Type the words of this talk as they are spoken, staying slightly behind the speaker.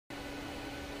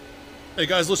Hey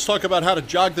guys, let's talk about how to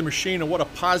jog the machine and what a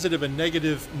positive and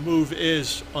negative move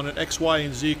is on an X, Y,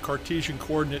 and Z Cartesian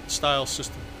coordinate style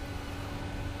system.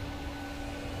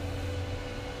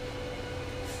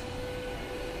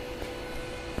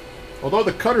 Although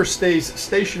the cutter stays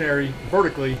stationary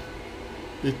vertically,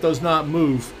 it does not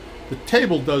move. The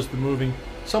table does the moving.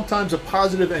 Sometimes a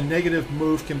positive and negative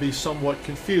move can be somewhat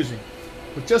confusing.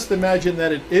 But just imagine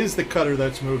that it is the cutter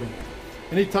that's moving.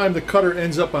 Anytime the cutter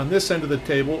ends up on this end of the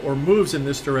table or moves in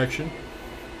this direction,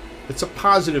 it's a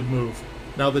positive move.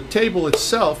 Now the table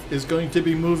itself is going to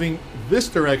be moving this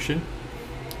direction,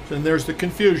 and there's the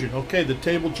confusion. Okay, the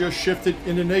table just shifted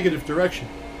in a negative direction,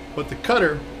 but the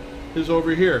cutter is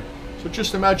over here. So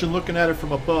just imagine looking at it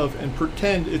from above and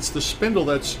pretend it's the spindle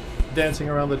that's dancing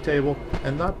around the table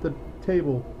and not the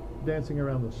table dancing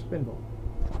around the spindle.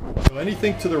 So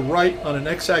anything to the right on an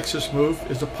x-axis move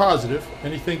is a positive,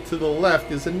 anything to the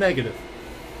left is a negative.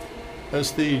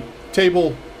 As the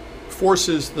table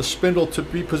forces the spindle to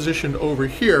be positioned over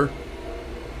here,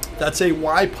 that's a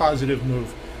y positive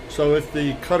move. So if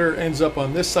the cutter ends up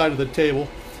on this side of the table,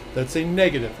 that's a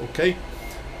negative, okay?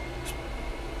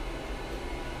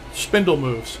 Spindle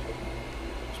moves.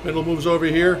 Spindle moves over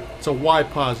here, it's a y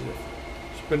positive.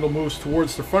 Spindle moves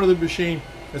towards the front of the machine,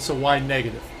 it's a y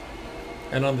negative.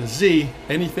 And on the Z,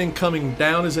 anything coming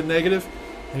down is a negative,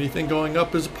 anything going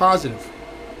up is a positive.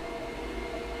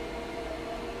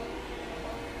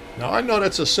 Now I know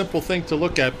that's a simple thing to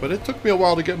look at, but it took me a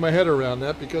while to get my head around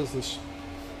that because this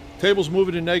table's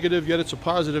moving in negative, yet it's a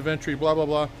positive entry, blah, blah,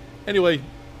 blah. Anyway,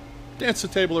 dance the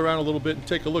table around a little bit and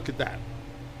take a look at that.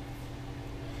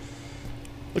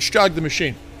 Let's jog the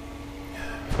machine.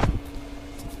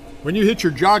 When you hit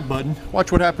your jog button,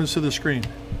 watch what happens to the screen.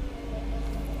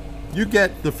 You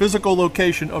get the physical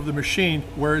location of the machine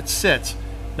where it sits.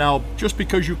 Now, just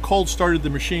because you cold started the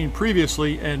machine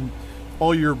previously and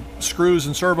all your screws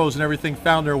and servos and everything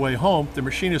found their way home, the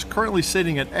machine is currently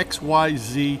sitting at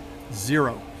XYZ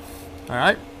 0. All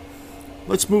right,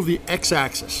 let's move the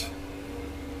x-axis.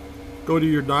 Go to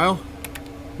your dial,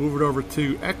 move it over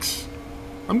to X.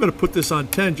 I'm going to put this on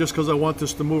 10 just because I want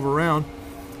this to move around.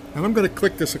 And I'm going to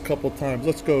click this a couple times.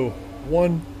 Let's go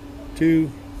 1,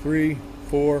 2, 3,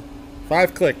 4,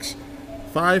 5 clicks.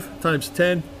 5 times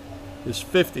 10 is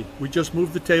 50. We just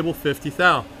moved the table 50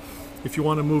 thou. If you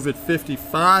want to move it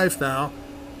 55 thou,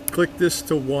 click this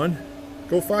to 1.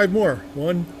 Go 5 more.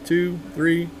 1, 2,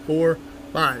 3, 4,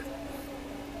 5.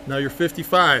 Now you're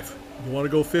 55. You want to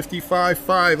go 55,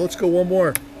 5. Let's go one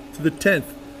more to the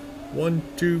 10th. 1,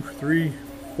 2, 3,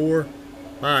 4,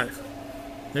 5.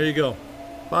 There you go.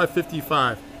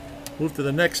 555. Move to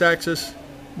the next axis.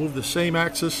 Move the same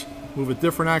axis. Move a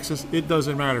different axis. It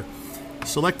doesn't matter.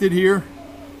 Select it here.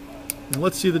 And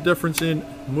let's see the difference in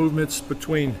movements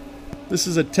between. This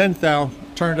is a 10 thou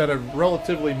turned at a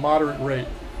relatively moderate rate.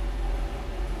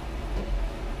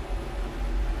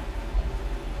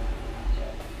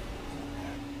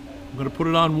 I'm going to put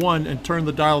it on 1 and turn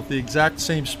the dial at the exact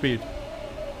same speed.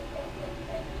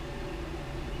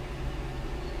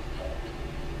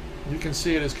 You can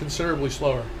see it is considerably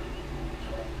slower.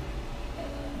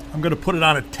 I'm going to put it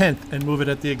on a 10th and move it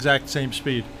at the exact same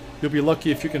speed. You'll be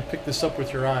lucky if you can pick this up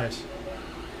with your eyes.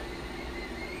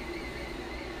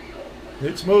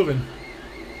 It's moving.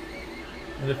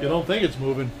 And if you don't think it's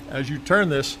moving, as you turn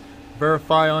this,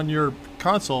 verify on your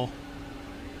console,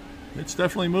 it's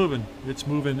definitely moving. It's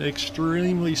moving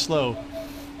extremely slow.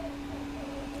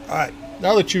 Alright,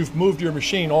 now that you've moved your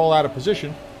machine all out of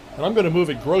position, and I'm going to move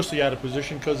it grossly out of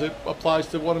position because it applies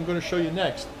to what I'm going to show you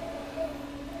next.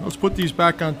 Let's put these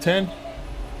back on 10.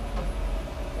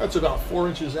 That's about 4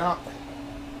 inches out.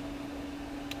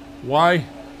 Y.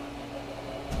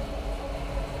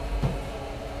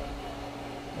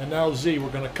 And now Z. We're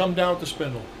going to come down with the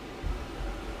spindle.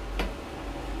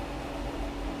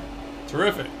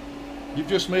 Terrific. You've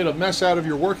just made a mess out of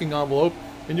your working envelope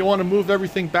and you want to move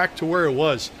everything back to where it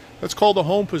was. That's called the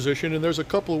home position, and there's a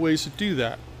couple of ways to do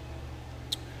that.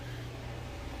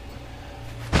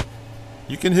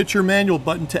 You can hit your manual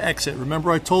button to exit.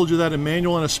 Remember I told you that a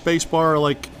manual and a space bar are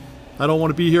like, I don't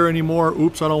want to be here anymore.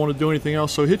 Oops, I don't want to do anything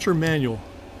else. So hit your manual.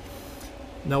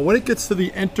 Now when it gets to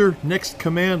the enter next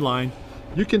command line,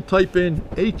 you can type in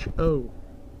HO.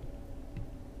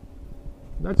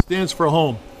 That stands for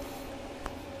home.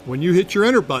 When you hit your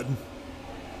enter button,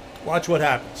 watch what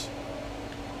happens.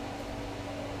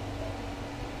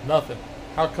 Nothing.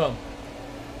 How come?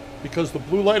 Because the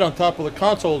blue light on top of the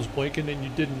console is blinking and you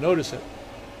didn't notice it.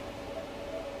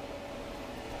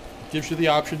 It gives you the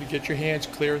option to get your hands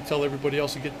clear and tell everybody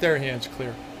else to get their hands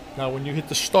clear. Now when you hit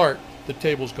the start, the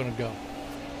table's going to go.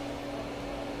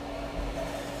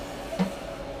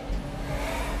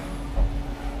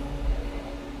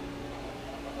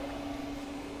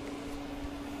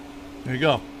 There you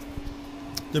go.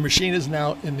 The machine is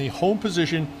now in the home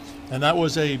position, and that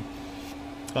was a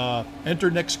enter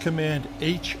next command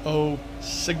HO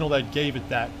signal that gave it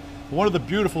that. One of the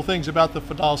beautiful things about the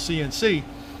Fadal CNC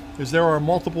is there are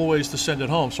multiple ways to send it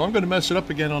home. So I'm going to mess it up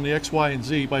again on the X, Y, and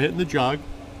Z by hitting the jog.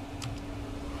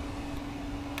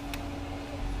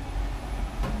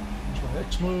 Try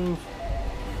X move,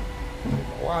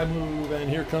 Y move, and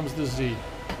here comes the Z.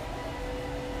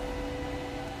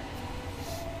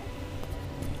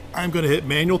 I'm going to hit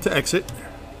manual to exit.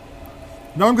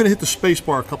 Now I'm going to hit the space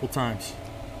bar a couple times.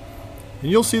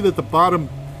 And you'll see that the bottom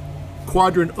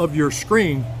quadrant of your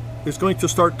screen is going to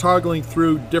start toggling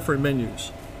through different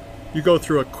menus. You go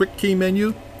through a quick key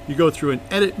menu, you go through an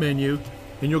edit menu,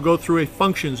 and you'll go through a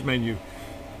functions menu.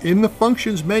 In the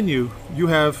functions menu, you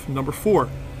have number 4.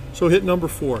 So hit number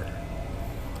 4.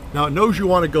 Now it knows you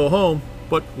want to go home,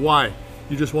 but why?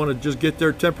 You just want to just get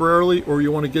there temporarily, or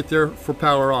you want to get there for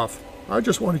power off? I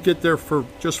just want to get there for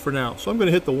now. So I'm going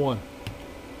to hit the 1.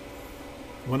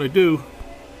 When I do,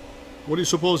 what do you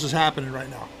suppose is happening right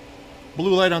now?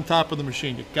 Blue light on top of the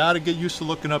machine. You got to get used to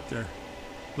looking up there.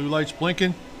 Blue light's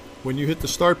blinking. When you hit the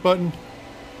start button,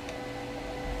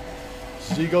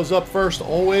 Z goes up first,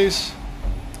 always.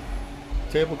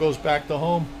 Table goes back to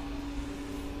home.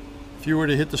 If you were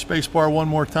to hit the space bar one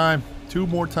more time, 2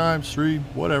 more times, 3,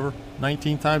 whatever,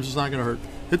 19 times, it's not going to hurt.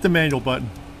 Hit the manual button.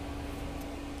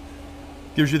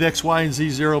 Gives you the X, Y, and Z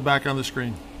 0 back on the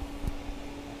screen.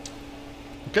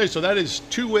 Okay, so that is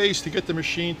 2 ways to get the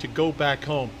machine to go back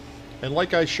home. And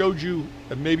like I showed you,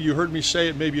 and maybe you heard me say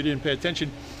it, maybe you didn't pay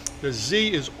attention, the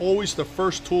Z is always the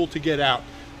first tool to get out.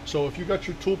 So if you got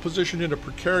your tool positioned in a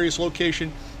precarious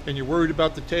location and you're worried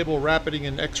about the table rapiding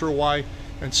in X or Y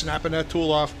and snapping that tool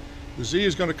off, the Z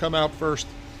is going to come out first,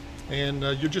 and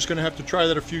you're just going to have to try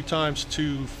that a few times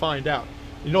to find out.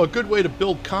 You know, a good way to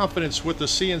build confidence with the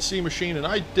CNC machine, and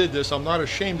I did this, I'm not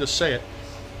ashamed to say it,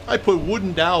 I put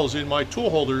wooden dowels in my tool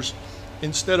holders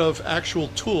instead of actual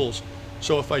tools.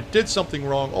 So if I did something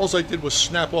wrong, all I did was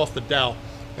snap off the dowel.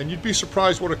 And you'd be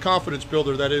surprised what a confidence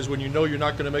builder that is when you know you're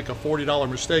not going to make a $40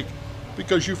 mistake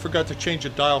because you forgot to change a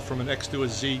dial from an X to a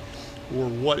Z or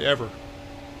whatever.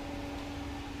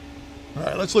 All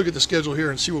right, let's look at the schedule here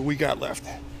and see what we got left.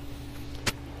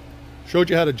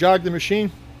 Showed you how to jog the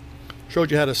machine. Showed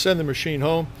you how to send the machine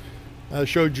home. I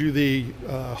showed you the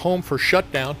home for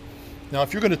shutdown. Now,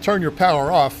 if you're going to turn your power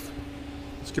off,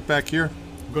 let's get back here.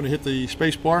 I'm going to hit the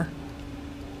space bar.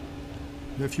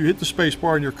 If you hit the space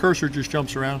bar and your cursor just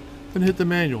jumps around, then hit the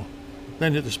manual,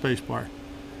 then hit the space bar.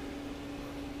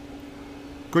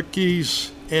 Quick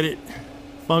keys, edit,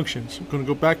 functions. I'm going to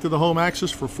go back to the home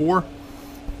axis for 4.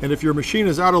 And if your machine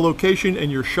is out of location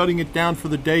and you're shutting it down for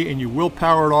the day and you will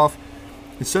power it off,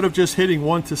 instead of just hitting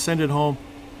 1 to send it home,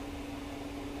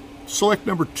 select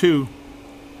number 2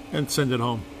 and send it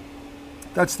home.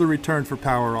 That's the return for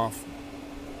power off.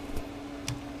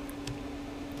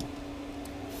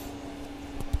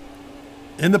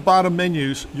 In the bottom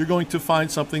menus, you're going to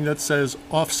find something that says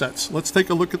offsets. Let's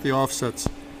take a look at the offsets.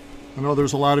 I know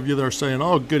there's a lot of you that are saying,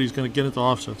 oh good, he's going to get into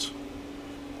offsets.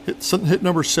 Hit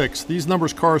number 6. These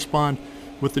numbers correspond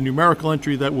with the numerical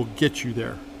entry that will get you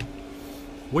there.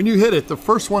 When you hit it, the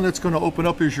first one that's going to open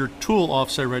up is your tool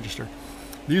offset register.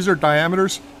 These are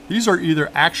diameters. These are either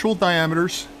actual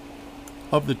diameters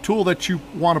of the tool that you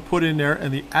want to put in there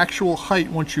and the actual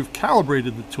height once you've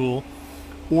calibrated the tool,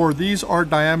 or these are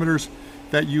diameters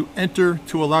that you enter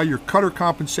to allow your cutter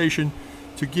compensation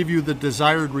to give you the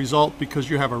desired result because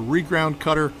you have a reground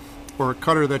cutter or a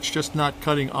cutter that's just not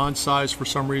cutting on size for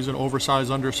some reason,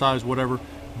 oversized, undersized, whatever.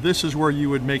 This is where you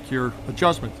would make your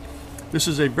adjustment. This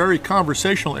is a very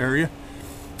conversational area,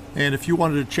 and if you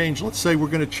wanted to change, let's say we're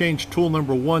going to change tool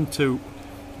number 1 to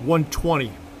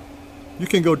 120. You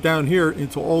can go down here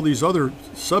into all these other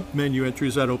sub-menu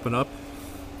entries that open up,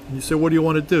 and you say, what do you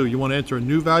want to do? You want to enter a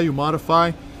new value,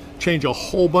 modify, change a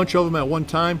whole bunch of them at one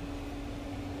time,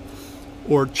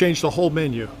 or change the whole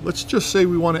menu. Let's just say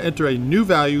we want to enter a new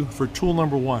value for tool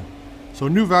number 1. So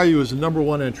new value is the number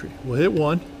 1 entry. We'll hit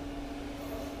 1.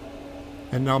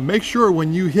 And now make sure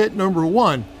when you hit number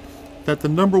 1 that the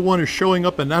number 1 is showing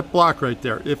up in that block right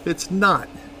there. If it's not,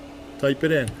 type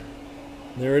it in.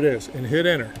 There it is, and hit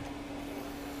enter.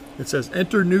 It says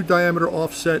enter new diameter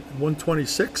offset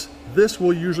 126. This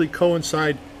will usually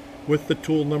coincide with the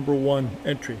tool number 1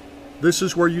 entry. This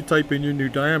is where you type in your new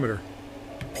diameter.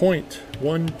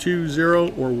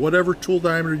 0.120 or whatever tool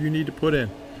diameter you need to put in.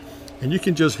 And you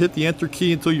can just hit the enter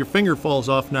key until your finger falls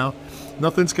off now.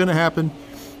 Nothing's going to happen.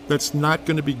 That's not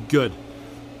going to be good.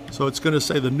 So it's going to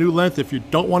say the new length. If you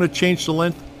don't want to change the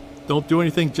length, don't do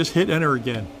anything. Just hit enter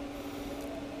again.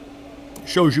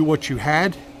 shows you what you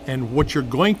had and what you're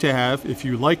going to have. If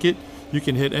you like it, you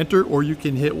can hit enter or you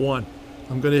can hit 1.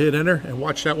 I'm going to hit enter and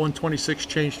watch that 126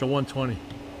 change to 120.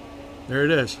 There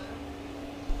it is.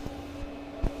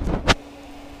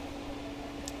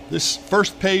 This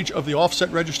first page of the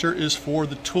offset register is for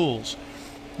the tools.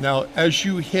 Now, as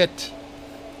you hit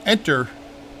enter,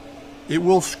 it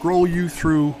will scroll you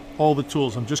through all the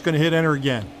tools. I'm just going to hit enter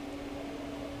again.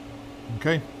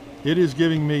 Okay, it is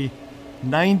giving me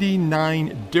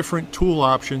 99 different tool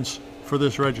options for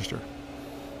this register.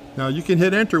 Now, you can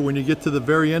hit enter when you get to the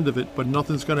very end of it, but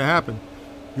nothing's going to happen.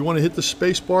 You want to hit the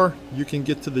space bar, you can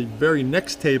get to the very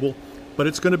next table, but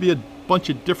it's going to be a bunch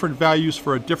of different values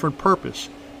for a different purpose.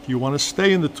 If you want to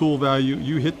stay in the tool value,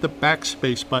 you hit the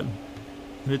backspace button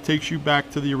and it takes you back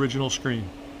to the original screen.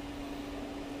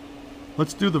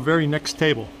 Let's do the very next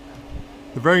table.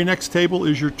 The very next table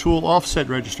is your tool offset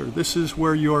register. This is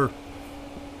where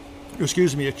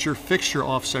it's your fixture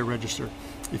offset register.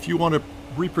 If you want to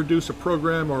reproduce a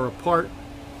program or a part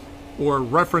or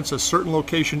reference a certain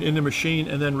location in the machine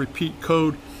and then repeat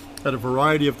code at a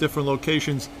variety of different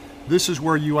locations, this is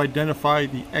where you identify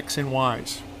the X and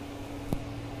Y's.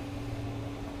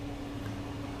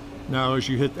 Now, as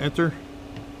you hit enter,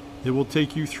 it will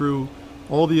take you through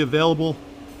all the available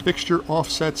fixture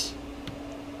offsets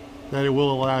that it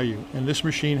will allow you. And this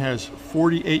machine has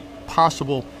 48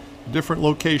 possible different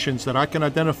locations that I can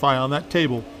identify on that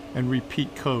table and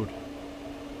repeat code.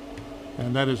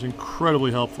 And that is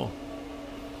incredibly helpful.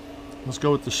 Let's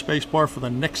go with the space bar for the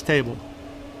next table.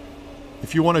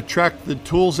 If you want to track the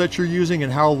tools that you're using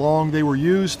and how long they were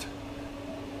used,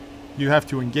 you have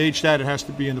to engage that. It has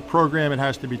to be in the program, it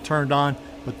has to be turned on,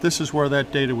 but this is where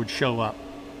that data would show up.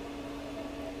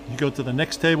 You go to the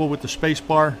next table with the space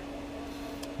bar.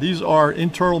 These are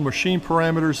internal machine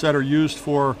parameters that are used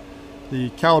for the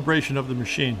calibration of the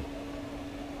machine.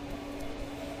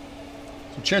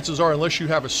 So chances are, unless you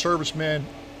have a serviceman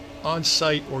on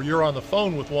site or you're on the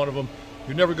phone with one of them,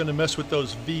 you're never going to mess with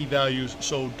those V values.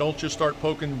 So don't just start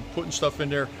poking, putting stuff in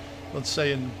there. Let's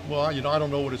say, well, I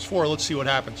don't know what it's for. Let's see what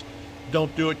happens.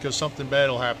 Don't do it, because something bad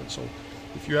will happen. So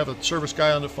if you have a service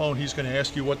guy on the phone, he's going to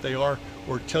ask you what they are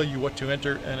or tell you what to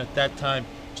enter, and at that time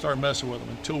start messing with them,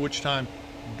 until which time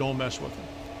don't mess with them.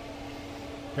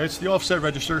 Okay, it's the offset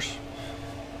registers,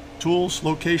 tools,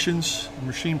 locations, and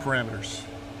machine parameters.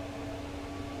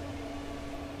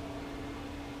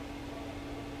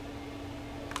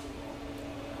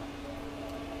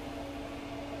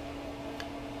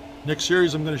 Next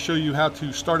series, I'm going to show you how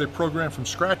to start a program from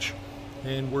scratch,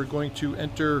 and we're going to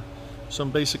enter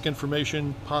some basic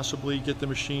information, possibly get the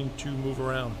machine to move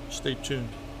around. Stay tuned.